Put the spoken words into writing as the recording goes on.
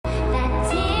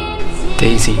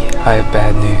Daisy, I have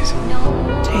bad news.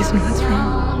 Jason, what's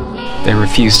wrong? They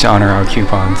refuse to honor our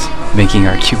coupons, making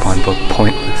our coupon book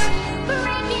pointless.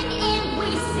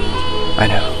 I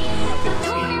know.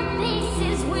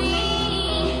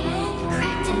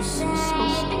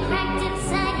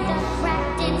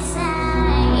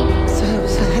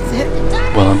 So that's it?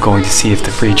 Well, I'm going to see if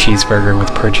the free cheeseburger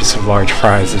with purchase of large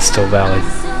fries is still valid.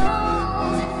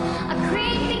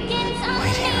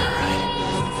 Wait here, alright?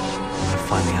 I'm gonna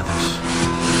find the others.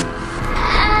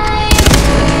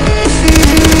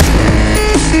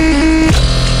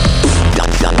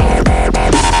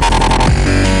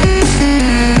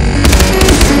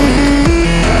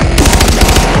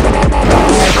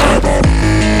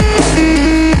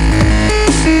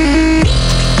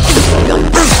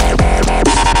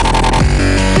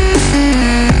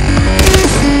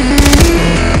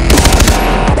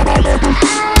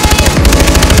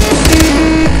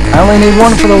 I only need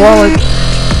one for the wallet.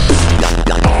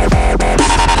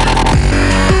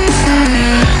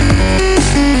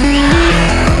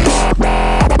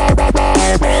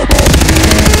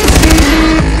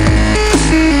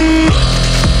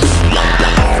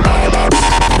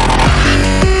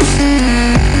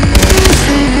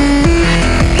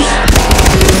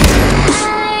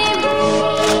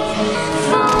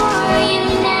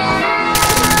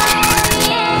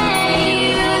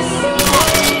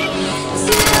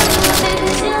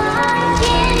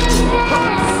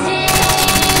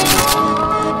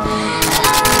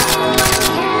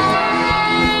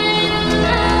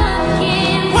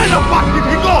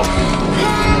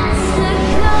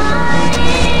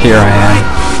 Here I am.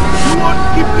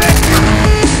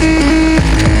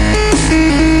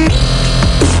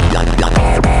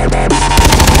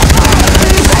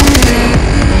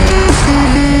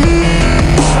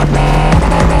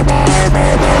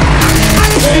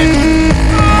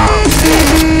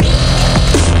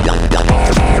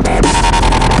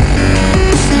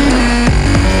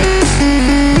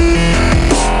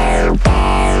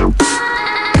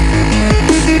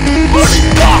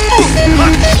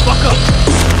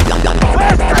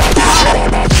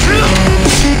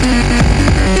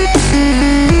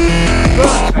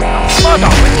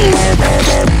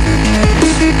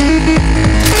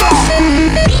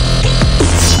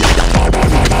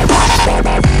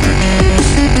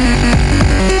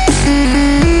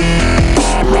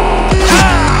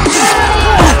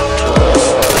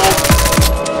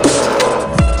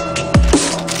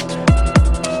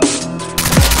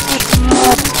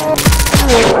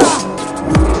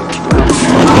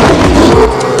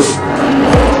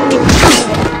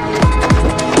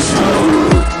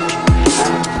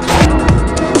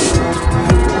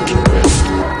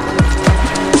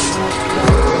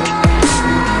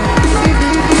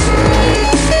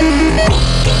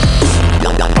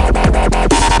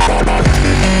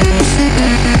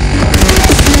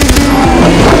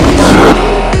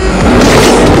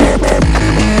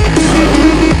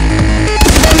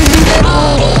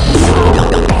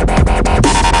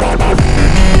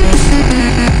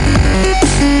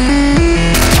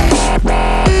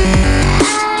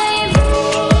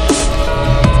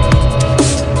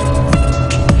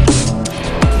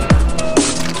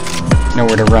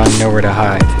 Nowhere to run, nowhere to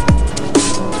hide.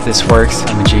 If this works,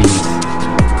 I'm a genius.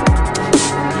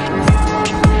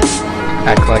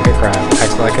 Act like a crab,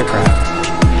 act like